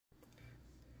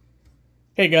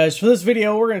Hey guys, for this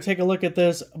video we're going to take a look at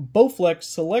this Bowflex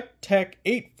SelectTech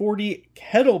 840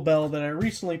 Kettlebell that I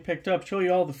recently picked up, show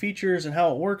you all the features and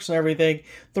how it works and everything.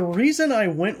 The reason I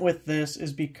went with this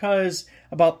is because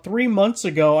about 3 months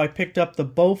ago I picked up the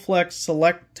Bowflex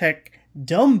SelectTech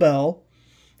Dumbbell,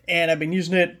 and I've been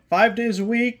using it 5 days a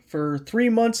week for 3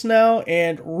 months now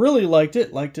and really liked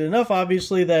it. Liked it enough,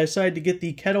 obviously, that I decided to get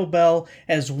the kettlebell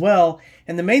as well.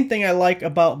 And the main thing I like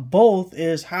about both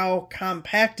is how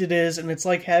compact it is, and it's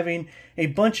like having a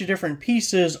bunch of different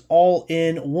pieces all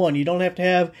in one. You don't have to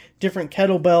have different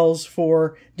kettlebells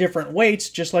for different weights.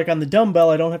 Just like on the dumbbell,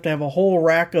 I don't have to have a whole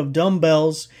rack of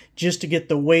dumbbells just to get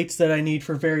the weights that I need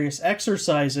for various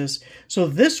exercises. So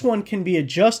this one can be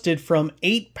adjusted from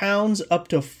 8 pounds up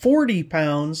to 40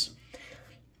 pounds.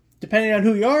 Depending on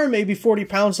who you are, maybe 40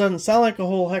 pounds doesn't sound like a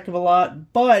whole heck of a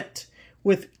lot, but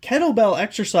with kettlebell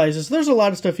exercises, there's a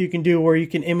lot of stuff you can do where you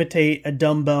can imitate a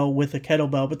dumbbell with a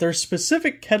kettlebell, but there's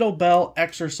specific kettlebell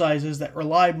exercises that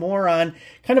rely more on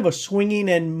kind of a swinging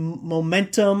and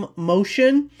momentum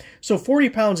motion. So 40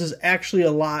 pounds is actually a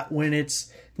lot when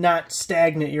it's not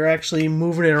stagnant. You're actually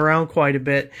moving it around quite a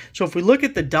bit. So if we look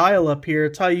at the dial up here,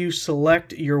 it's how you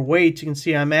select your weights. You can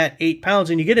see I'm at 8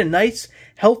 pounds, and you get a nice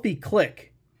healthy click.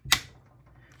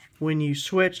 When you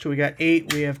switch, we got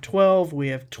 8, we have 12, we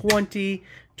have 20,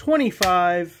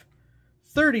 25,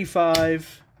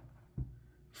 35,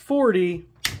 40,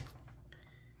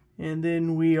 and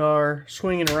then we are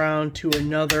swinging around to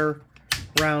another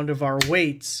round of our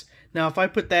weights. Now, if I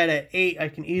put that at 8, I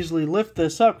can easily lift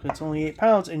this up, it's only 8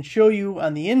 pounds, and show you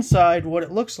on the inside what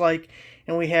it looks like.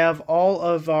 And we have all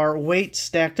of our weights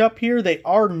stacked up here. They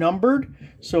are numbered,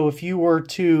 so if you were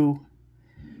to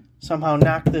somehow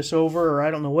knock this over, or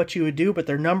I don't know what you would do, but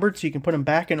they're numbered so you can put them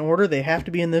back in order. They have to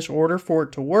be in this order for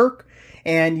it to work.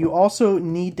 And you also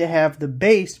need to have the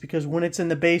base, because when it's in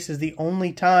the base is the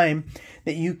only time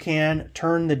that you can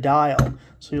turn the dial.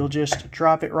 So you'll just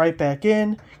drop it right back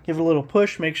in, give it a little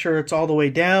push, make sure it's all the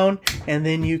way down, and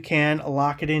then you can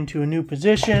lock it into a new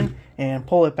position and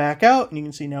pull it back out. And you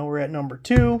can see now we're at number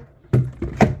 2.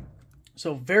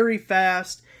 So very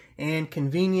fast and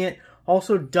convenient.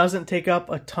 Also doesn't take up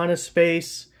a ton of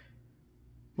space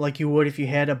like you would if you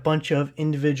had a bunch of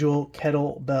individual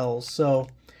kettlebells. So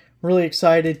really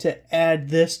excited to add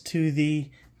this to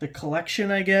the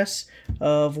collection, I guess,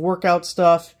 of workout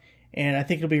stuff. And I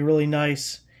think it'll be really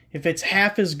nice. If it's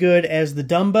half as good as the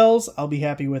dumbbells, I'll be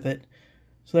happy with it.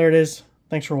 So there it is.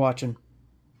 Thanks for watching.